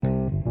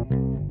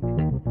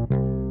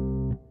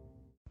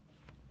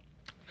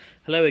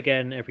Hello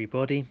again,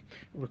 everybody.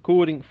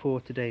 Recording for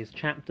today's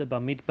chapter,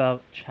 Bamidbar,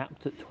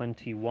 chapter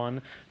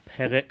 21,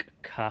 Perek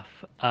Kaf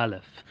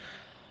Aleph.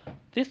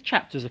 This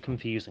chapter is a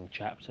confusing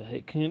chapter.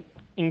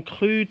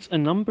 Includes a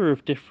number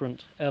of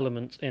different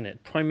elements in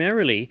it.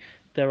 Primarily,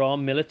 there are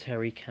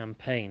military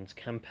campaigns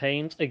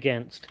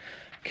against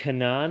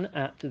Canaan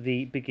at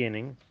the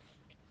beginning,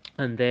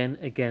 and then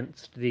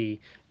against the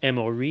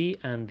Emori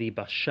and the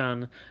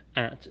Bashan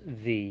at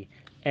the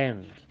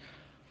end.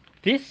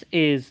 This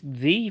is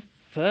the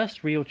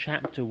first real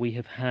chapter we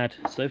have had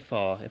so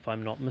far, if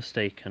I'm not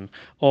mistaken,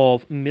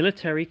 of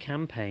military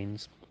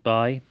campaigns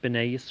by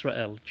Bnei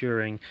Yisrael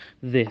during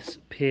this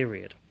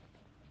period.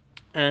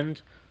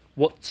 And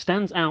what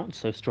stands out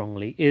so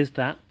strongly is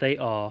that they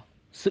are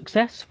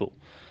successful.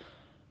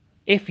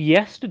 If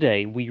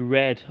yesterday we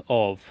read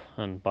of,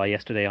 and by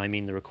yesterday I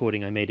mean the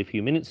recording I made a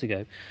few minutes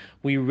ago,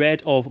 we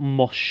read of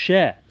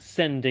Moshe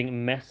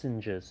sending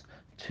messengers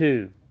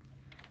to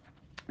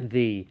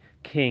the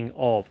king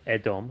of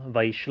Edom,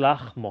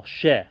 Vaishlach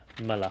Moshe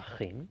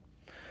Malachim.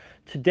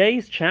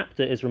 Today's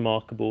chapter is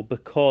remarkable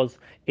because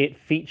it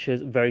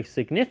features very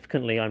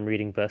significantly, I'm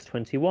reading verse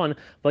 21,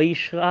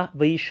 Vaishlach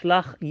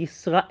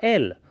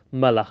Yisrael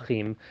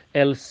Malachim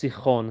El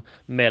Sichon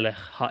Melech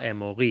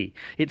HaEmori.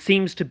 It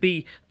seems to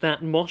be that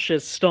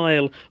Moshe's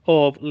style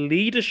of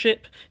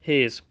leadership,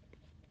 his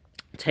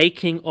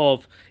taking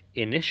of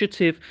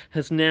initiative,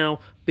 has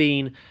now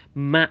been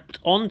mapped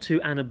onto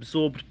and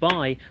absorbed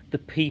by the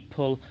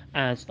people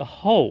as a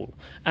whole.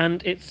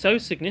 And it's so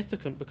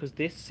significant because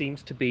this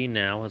seems to be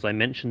now, as I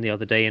mentioned the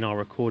other day in our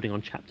recording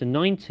on chapter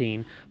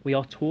 19, we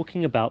are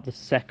talking about the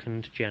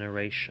second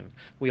generation.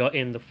 We are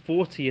in the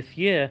 40th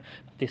year.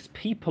 This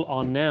people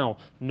are now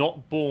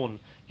not born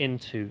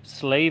into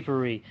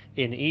slavery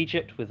in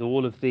Egypt with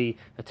all of the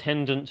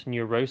attendant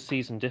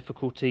neuroses and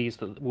difficulties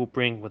that will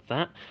bring with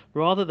that.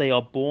 Rather, they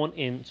are born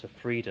into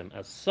freedom.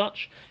 As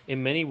such,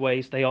 in many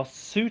ways, they are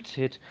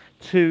suited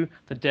to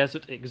the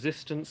desert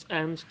existence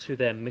and to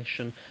their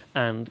mission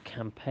and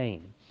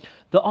campaign.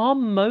 There are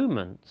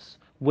moments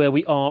where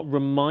we are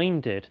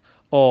reminded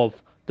of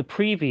the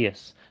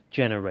previous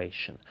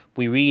generation.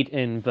 We read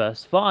in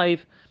verse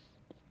 5,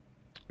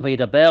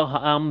 Vaydaber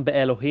ha'am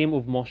be'elohim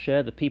uv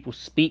Moshe, the people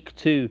speak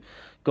to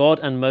God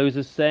and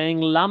Moses, saying,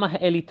 Lama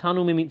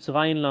ha'elitanu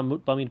mimitzrayim lamut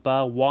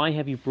bamidbar, why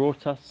have you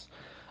brought us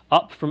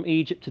up from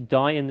Egypt to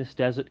die in this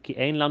desert? Ki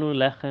ein lanu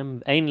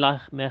lechem, ein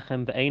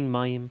lechem ve'ein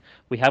mayim,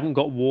 we haven't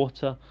got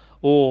water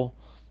or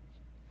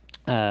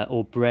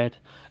bread.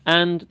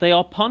 And they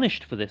are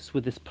punished for this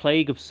with this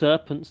plague of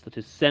serpents that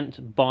is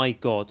sent by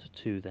God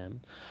to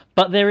them.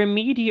 But their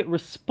immediate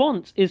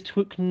response is to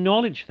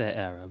acknowledge their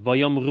error.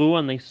 Vayomru,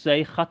 and they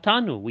say,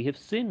 Chatanu, we have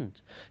sinned.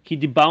 Ki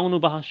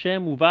dibarnu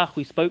b'Hashem uvach,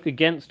 we spoke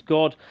against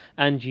God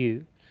and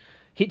you.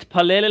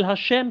 Hitpalel el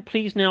Hashem,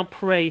 please now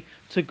pray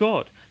to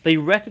God. They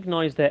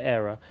recognize their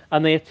error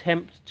and they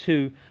attempt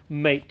to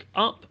make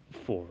up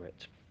for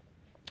it.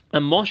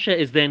 And Moshe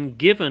is then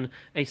given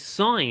a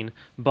sign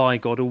by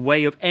God, a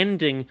way of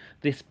ending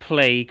this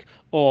plague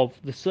of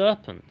the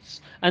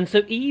serpents. And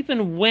so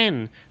even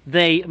when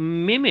they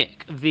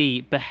mimic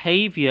the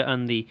behavior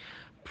and the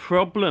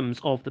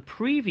problems of the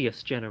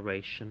previous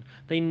generation,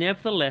 they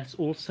nevertheless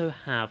also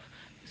have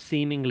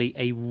seemingly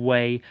a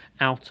way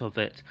out of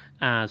it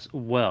as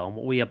well. And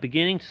what we are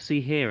beginning to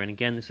see here, and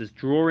again this is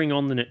drawing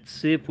on the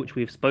Netziv, which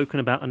we have spoken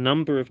about a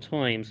number of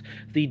times,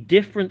 the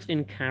difference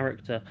in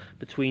character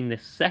between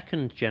this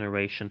second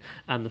generation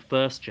and the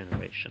first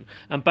generation.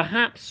 And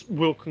perhaps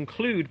we'll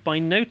conclude by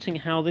noting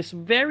how this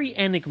very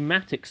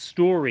enigmatic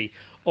story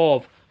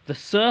of the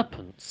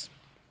serpents,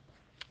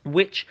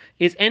 which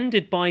is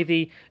ended by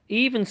the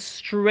even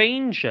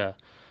stranger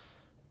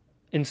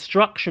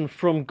instruction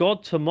from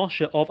God to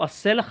Moshe of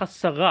Aselach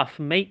saraf,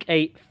 make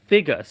a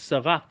figure,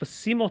 saraf,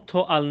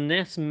 v'simoto al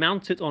nes,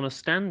 mount it on a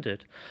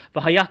standard.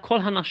 V'haya kol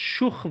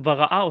hanashuch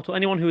vara'ot, or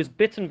anyone who is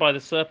bitten by the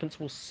serpents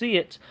will see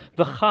it,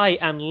 v'chai,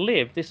 and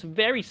live. This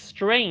very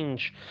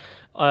strange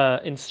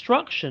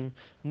instruction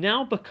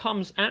now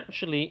becomes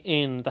actually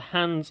in the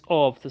hands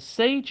of the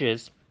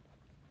sages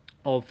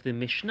of the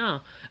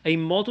Mishnah a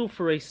model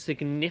for a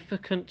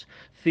significant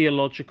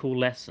theological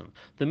lesson.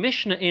 The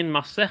Mishnah in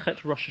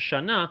Masechet Rosh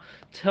Hashanah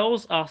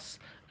tells us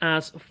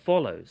as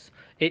follows.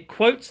 It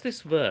quotes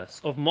this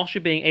verse of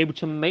Moshe being able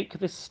to make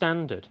this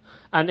standard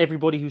and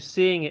everybody who's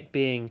seeing it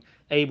being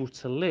able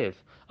to live,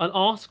 and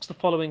asks the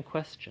following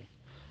question.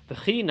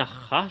 V'chi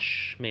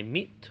nachash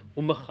memit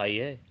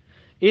u'mechayeh.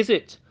 Is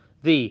it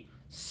the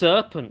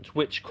serpent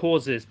which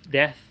causes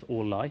death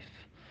or life?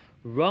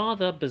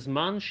 Rather,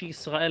 Bezman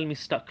Yisrael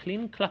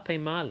mistaklin klapei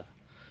mala,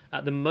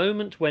 at the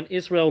moment when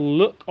Israel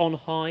look on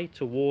high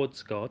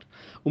towards God,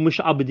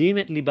 u'mish'abdim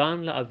et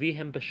liban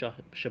la'avihem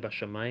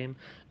shebashamayim,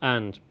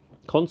 and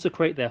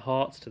consecrate their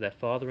hearts to their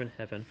Father in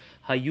heaven,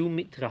 hayu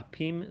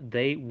mitrapim,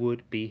 they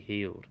would be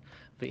healed.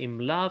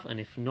 Ve'im lav, and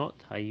if not,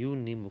 hayu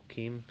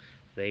nimukim,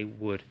 they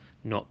would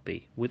not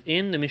be.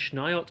 Within the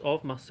Mishnayot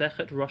of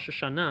Masechet Rosh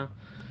Hashanah,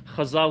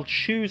 Chazal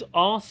choose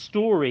our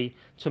story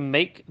to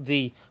make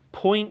the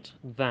point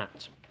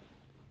that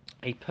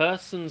A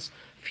person's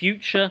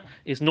future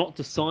is not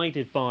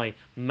decided by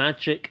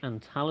magic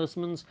and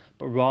talismans,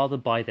 but rather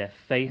by their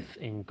faith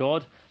in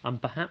God,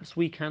 and perhaps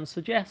we can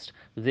suggest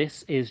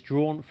this is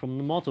drawn from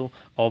the model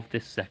of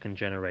this second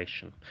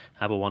generation.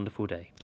 Have a wonderful day.